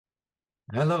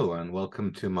Hello and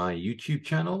welcome to my YouTube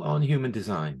channel on human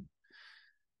design.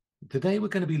 Today we're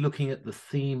going to be looking at the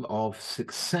theme of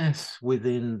success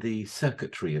within the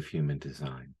circuitry of human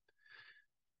design.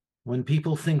 When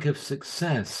people think of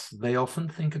success, they often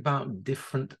think about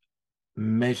different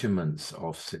measurements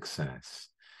of success.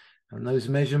 And those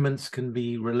measurements can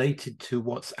be related to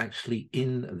what's actually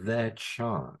in their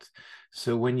chart.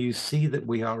 So when you see that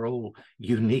we are all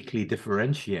uniquely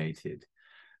differentiated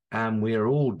and we are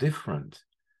all different,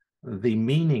 the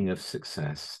meaning of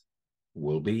success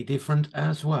will be different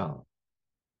as well.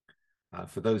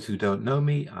 For those who don't know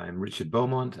me, I'm Richard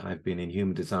Beaumont. I've been in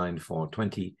human design for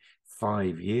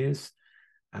 25 years,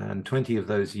 and 20 of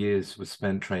those years was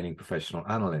spent training professional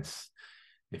analysts.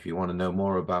 If you want to know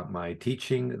more about my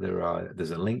teaching,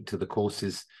 there's a link to the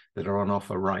courses that are on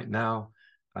offer right now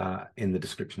in the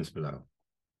descriptions below.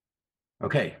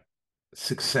 Okay,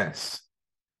 success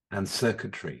and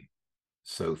circuitry.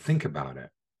 So think about it.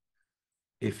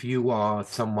 If you are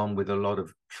someone with a lot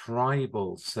of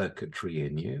tribal circuitry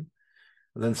in you,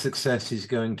 then success is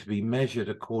going to be measured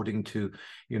according to,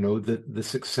 the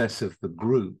success of the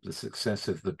group, the success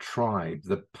of the tribe,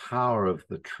 the power of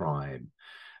the tribe,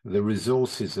 the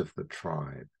resources of the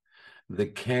tribe, the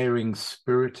caring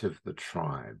spirit of the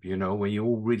tribe, where you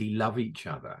all really love each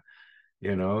other.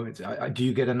 Do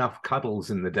you get enough cuddles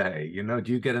in the day?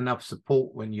 Do you get enough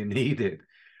support when you need it?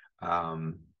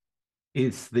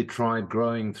 Is the tribe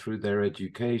growing through their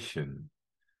education?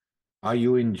 Are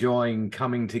you enjoying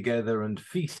coming together and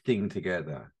feasting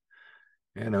together?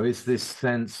 Is this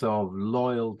sense of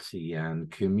loyalty and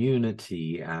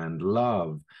community and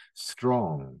love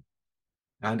strong?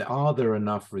 And are there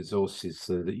enough resources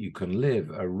so that you can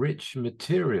live a rich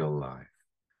material life?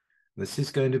 This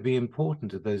is going to be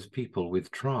important to those people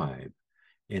with tribe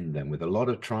in them, with a lot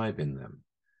of tribe in them.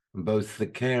 Both the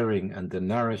caring and the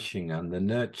nourishing and the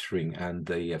nurturing and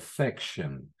the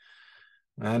affection,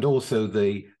 and also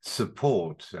the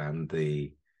support and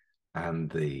the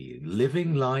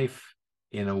living life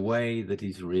in a way that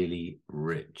is really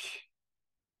rich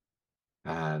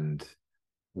and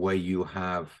where you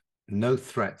have no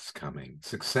threats coming.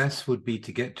 Success would be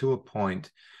to get to a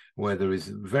point where there is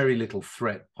very little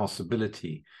threat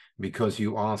possibility because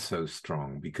you are so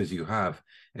strong, because you have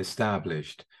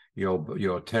established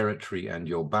your territory and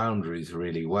your boundaries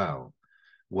really well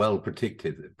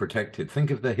protected.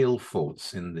 Think of the hill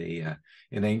forts in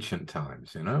ancient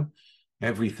times.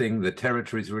 Everything, the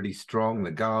territory is really strong,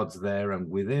 the guards there, and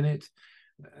within it,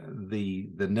 the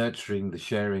nurturing, the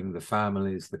sharing, the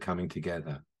families, the coming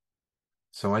together.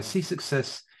 So I see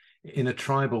success in a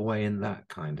tribal way, in that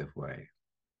kind of way.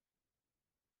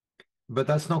 But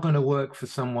that's not going to work for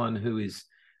someone who is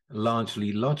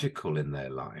largely logical in their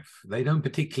life. They don't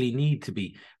particularly need to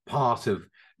be part of,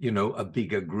 a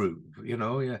bigger group.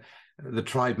 The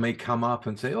tribe may come up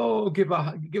and say, "Oh, give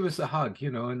us a hug,"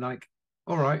 and like,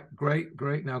 "All right,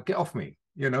 great, now get off me."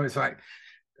 It's like,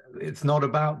 it's not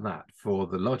about that for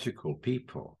the logical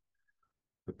people.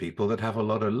 The people that have a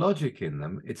lot of logic in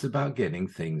them, it's about getting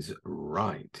things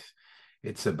right.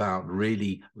 It's about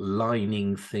really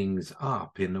lining things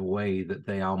up in a way that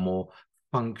they are more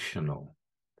functional.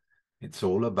 It's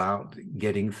all about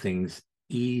getting things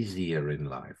easier in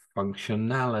life,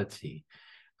 functionality,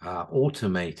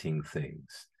 automating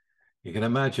things. You can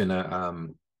imagine a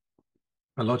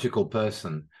logical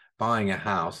person buying a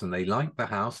house, and they like the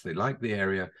house, they like the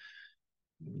area.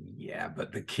 Yeah,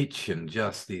 but the kitchen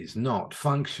just is not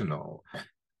functional.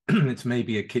 It's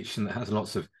maybe a kitchen that has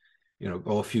lots of,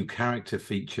 or a few character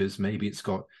features. Maybe it's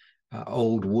got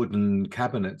old wooden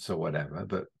cabinets or whatever,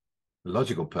 but the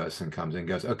logical person comes in and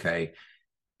goes, "Okay,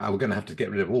 we're going to have to get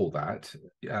rid of all that.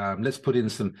 Let's put in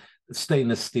some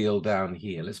stainless steel down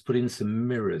here. Let's put in some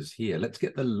mirrors here. Let's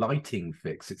get the lighting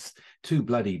fixed. It's too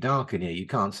bloody dark in here. You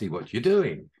can't see what you're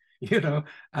doing."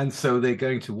 And so they're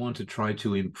going to want to try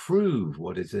to improve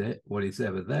what is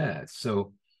ever there.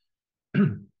 So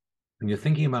when you're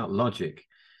thinking about logic,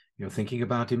 you're thinking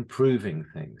about improving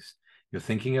things. You're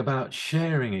thinking about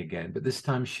sharing again, but this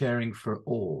time sharing for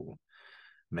all,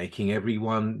 making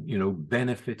everyone,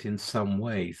 benefit in some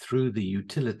way through the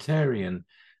utilitarian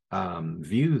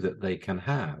view that they can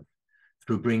have,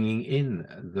 through bringing in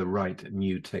the right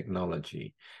new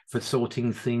technology, for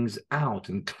sorting things out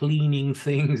and cleaning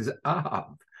things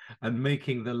up and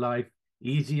making the life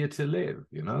easier to live.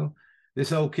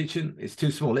 This old kitchen is too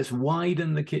small. Let's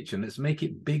widen the kitchen. Let's make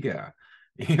it bigger.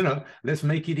 Let's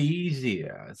make it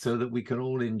easier so that we can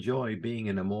all enjoy being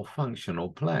in a more functional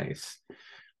place,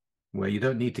 where you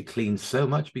don't need to clean so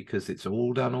much because it's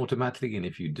all done automatically. And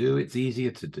if you do, it's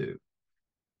easier to do.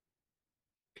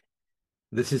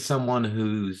 This is someone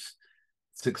whose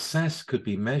success could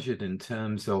be measured in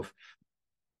terms of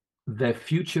their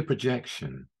future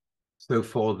projection. So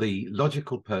for the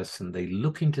logical person, they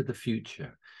look into the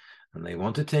future and they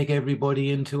want to take everybody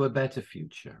into a better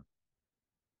future.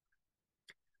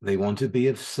 They want to be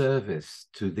of service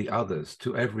to the others,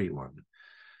 to everyone.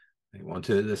 They want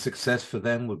to, the success for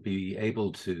them would be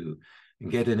able to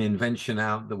get an invention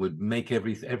out that would make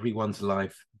everyone's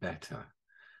life better.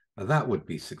 That would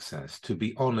be success, to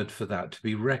be honored for that, to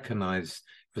be recognized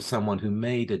for someone who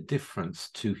made a difference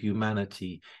to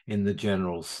humanity in the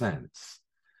general sense.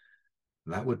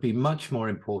 That would be much more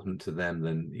important to them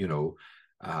than, you know,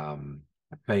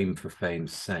 fame for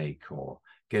fame's sake or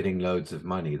getting loads of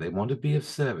money. They want to be of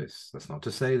service. That's not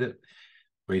to say that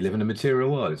we live in a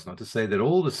material world. It's not to say that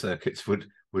all the circuits would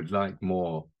like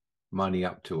more money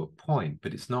up to a point,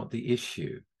 but it's not the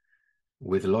issue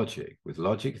with logic. With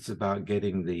logic, it's about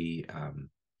getting the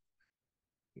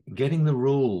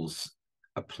rules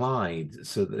applied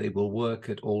so that they will work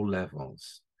at all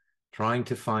levels, trying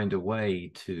to find a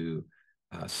way to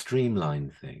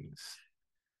streamline things.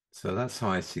 So that's how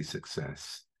I see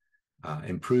success.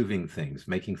 Improving things,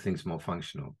 making things more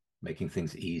functional, making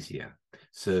things easier,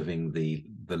 serving the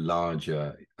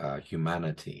larger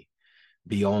humanity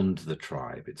beyond the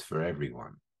tribe. It's for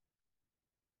everyone.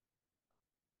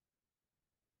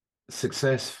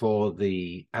 Success for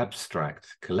the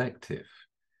abstract collective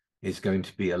is going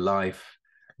to be a life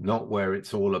not where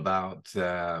it's all about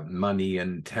money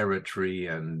and territory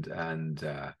and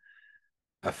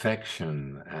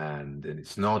affection, and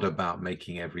it's not about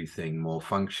making everything more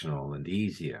functional and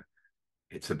easier.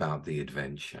 It's about the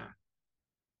adventure.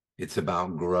 It's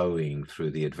about growing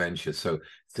through the adventure. So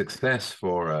success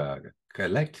for a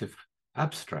collective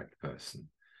abstract person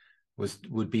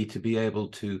would be to be able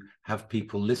to have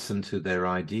people listen to their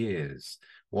ideas,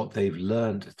 what they've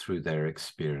learned through their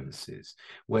experiences,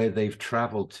 where they've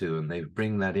traveled to, and they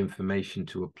bring that information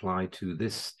to apply to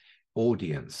this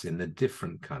audience in a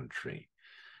different country.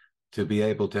 To be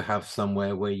able to have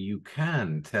somewhere where you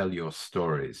can tell your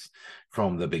stories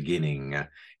from the beginning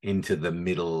into the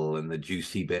middle and the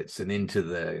juicy bits and into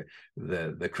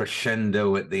the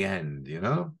crescendo at the end, you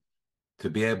know? To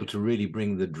be able to really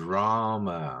bring the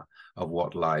drama of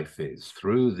what life is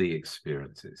through the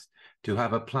experiences, to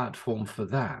have a platform for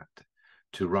that,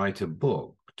 to write a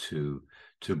book, to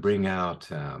bring out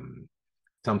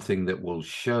something that will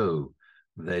show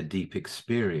their deep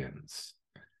experience,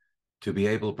 to be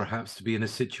able perhaps to be in a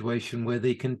situation where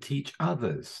they can teach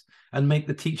others and make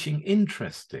the teaching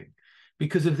interesting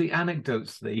because of the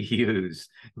anecdotes they use,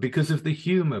 because of the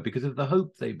humor, because of the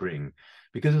hope they bring,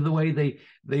 because of the way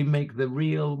they make the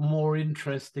real more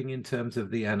interesting in terms of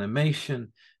the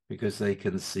animation, because they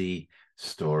can see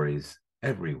stories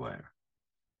everywhere.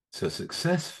 So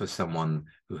success for someone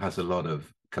who has a lot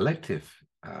of collective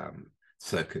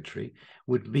circuitry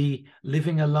would be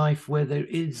living a life where there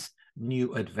is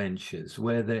new adventures,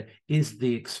 where there is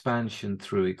the expansion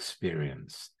through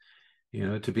experience, you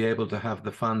know, to be able to have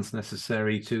the funds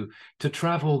necessary to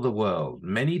travel the world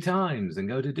many times and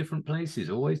go to different places,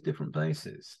 always different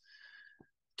places,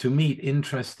 to meet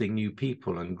interesting new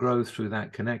people and grow through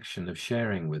that connection of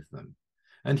sharing with them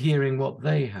and hearing what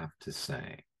they have to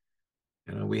say.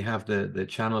 You know, we have the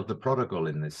channel of the prodigal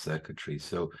in this circuitry,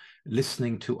 so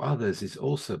listening to others is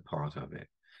also part of it.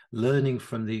 Learning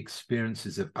from the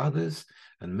experiences of others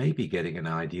and maybe getting an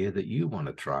idea that you want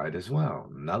to try it as well,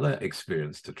 another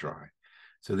experience to try.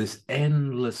 So this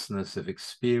endlessness of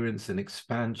experience and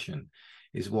expansion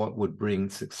is what would bring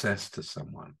success to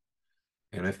someone.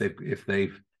 And if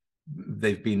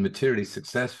they've been materially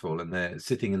successful and they're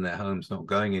sitting in their homes, not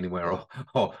going anywhere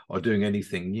or doing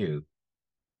anything new,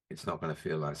 it's not going to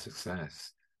feel like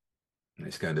success.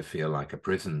 It's going to feel like a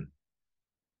prison.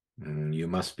 You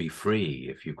must be free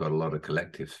if you've got a lot of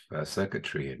collective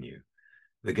circuitry in you.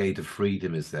 The gate of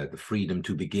freedom is there, the freedom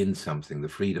to begin something, the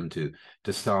freedom to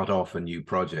start off a new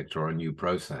project or a new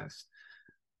process,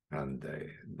 and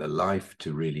the life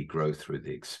to really grow through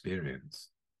the experience.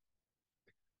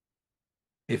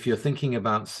 If you're thinking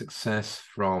about success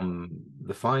from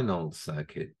the final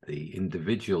circuit, the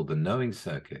individual, the knowing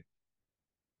circuit,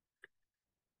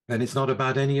 then it's not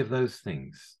about any of those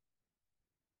things.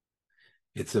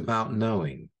 It's about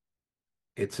knowing.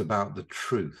 It's about the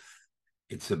truth.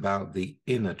 It's about the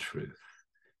inner truth.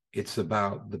 It's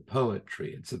about the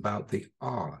poetry. It's about the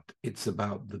art. It's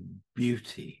about the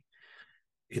beauty.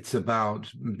 It's about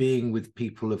being with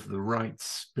people of the right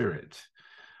spirit,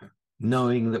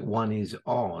 knowing that one is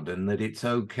odd and that it's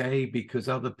okay because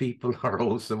other people are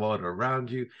also odd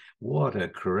around you. What a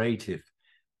creative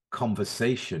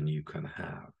conversation you can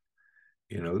have.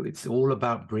 You know, it's all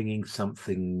about bringing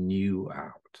something new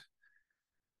out.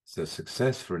 So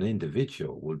success for an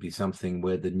individual would be something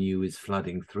where the new is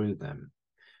flooding through them,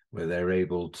 where they're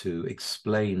able to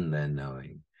explain their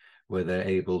knowing, where they're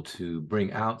able to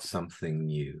bring out something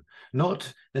new,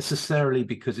 not necessarily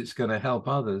because it's going to help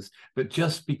others, but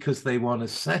just because they want to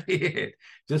say it,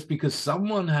 just because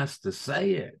someone has to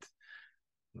say it.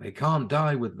 They can't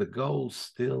die with the gold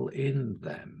still in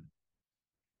them.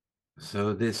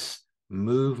 So this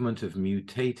movement of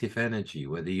mutative energy,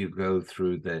 whether you go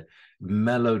through the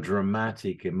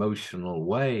melodramatic emotional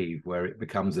wave where it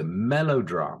becomes a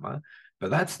melodrama, but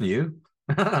that's new.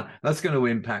 That's going to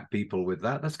impact people with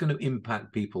that. That's going to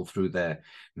impact people through their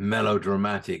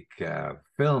melodramatic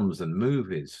films and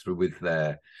movies, through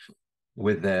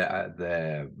with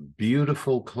their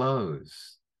beautiful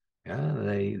clothes. Yeah,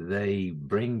 they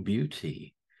bring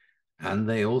beauty. And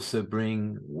they also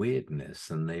bring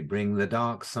weirdness, and they bring the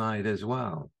dark side as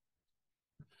well.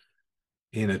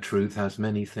 Inner truth has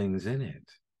many things in it.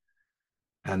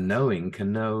 And knowing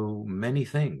can know many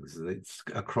things. It's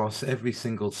across every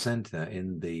single center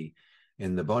in the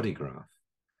body graph.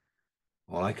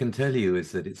 All I can tell you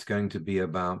is that it's going to be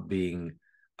about being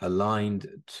aligned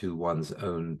to one's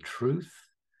own truth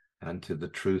and to the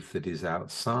truth that is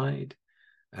outside,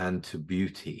 and to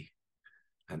beauty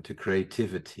and to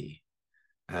creativity,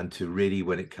 and to really,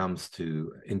 when it comes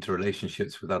to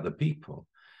interrelationships with other people,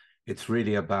 it's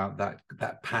really about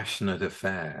that passionate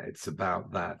affair. It's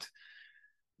about that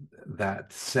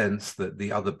sense that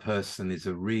the other person is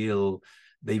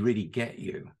they really get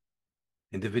you.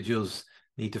 Individuals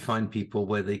need to find people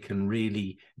where they can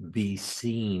really be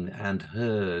seen and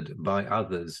heard by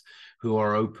others who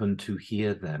are open to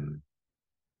hear them.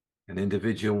 An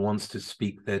individual wants to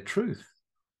speak their truth.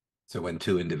 So when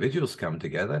two individuals come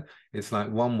together, it's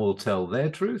like one will tell their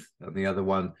truth and the other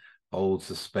one holds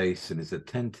the space and is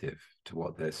attentive to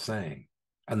what they're saying.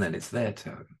 And then it's their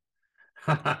turn.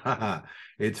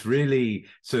 It's really,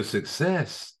 so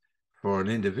success for an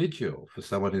individual, for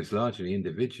someone who's largely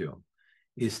individual,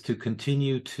 is to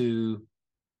continue to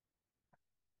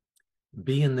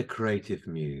be in the creative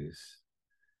muse,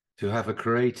 to have a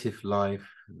creative life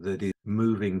that is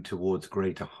moving towards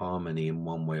greater harmony in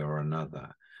one way or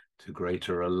another, to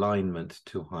greater alignment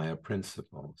to higher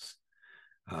principles.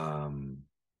 And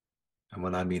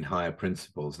when I mean higher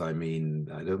principles, I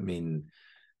don't mean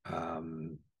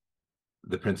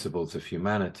the principles of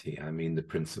humanity. I mean the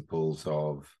principles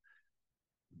of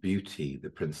beauty,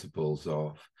 the principles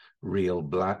of real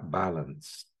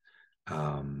balance,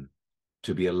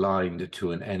 to be aligned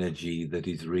to an energy that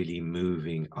is really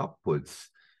moving upwards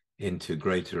into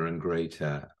greater and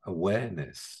greater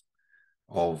awareness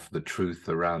of the truth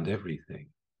around everything.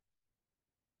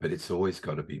 But it's always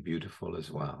got to be beautiful as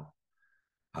well.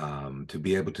 To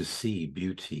be able to see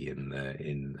beauty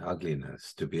in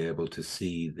ugliness, to be able to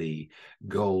see the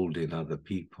gold in other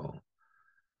people,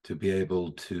 to be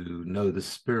able to know the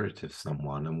spirit of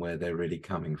someone and where they're really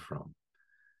coming from.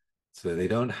 So they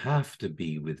don't have to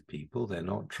be with people, they're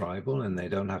not tribal, and they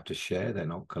don't have to share, they're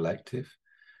not collective,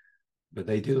 but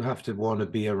they do have to want to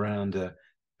be around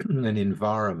an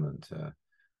environment,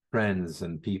 friends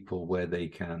and people where they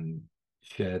can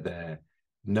share their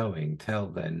knowing, tell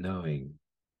their knowing.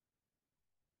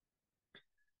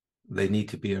 They need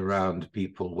to be around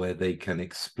people where they can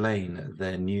explain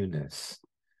their newness.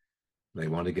 They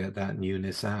want to get that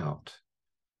newness out.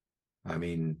 I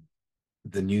mean,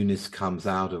 the newness comes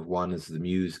out of one as the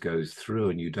muse goes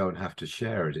through, and you don't have to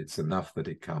share it. It's enough that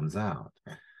it comes out.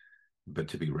 But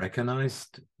to be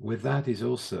recognized with that is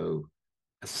also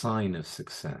a sign of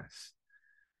success.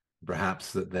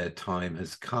 Perhaps that their time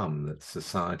has come, that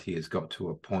society has got to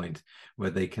a point where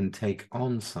they can take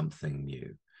on something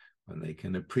new, when they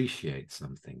can appreciate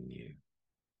something new.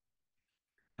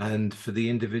 And for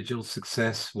the individual,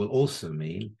 success will also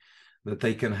mean that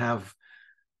they can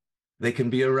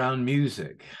be around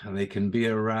music, and they can be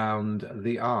around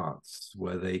the arts,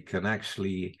 where they can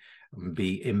actually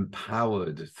be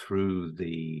empowered through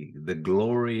the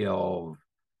glory of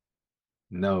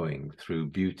knowing, through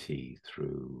beauty,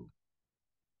 through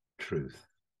truth.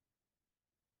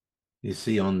 You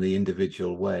see, on the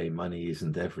individual way, money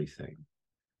isn't everything.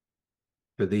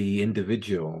 For the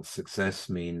individual, success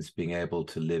means being able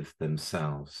to live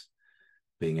themselves,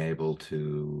 being able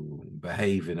to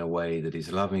behave in a way that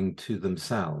is loving to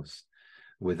themselves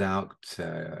without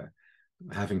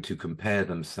having to compare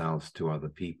themselves to other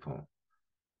people,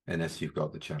 unless you've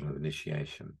got the channel of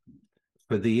initiation.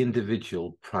 For the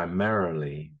individual,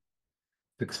 primarily,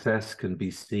 success can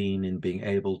be seen in being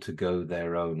able to go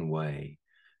their own way,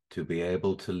 to be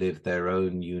able to live their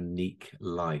own unique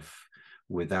life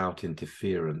without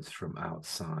interference from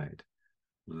outside.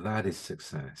 That is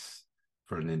success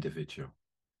for an individual.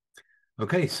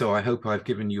 Okay, so I hope I've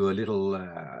given you a little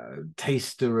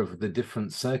taster of the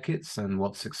different circuits and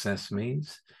what success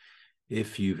means.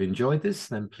 If you've enjoyed this,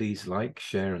 then please like,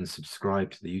 share, and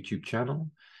subscribe to the YouTube channel.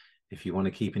 If you want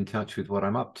to keep in touch with what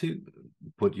I'm up to,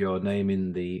 put your name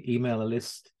in the email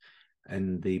list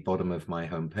and the bottom of my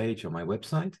homepage on my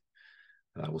website.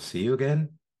 I will see you again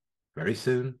very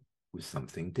soon with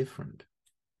something different.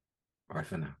 Bye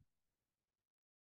for now.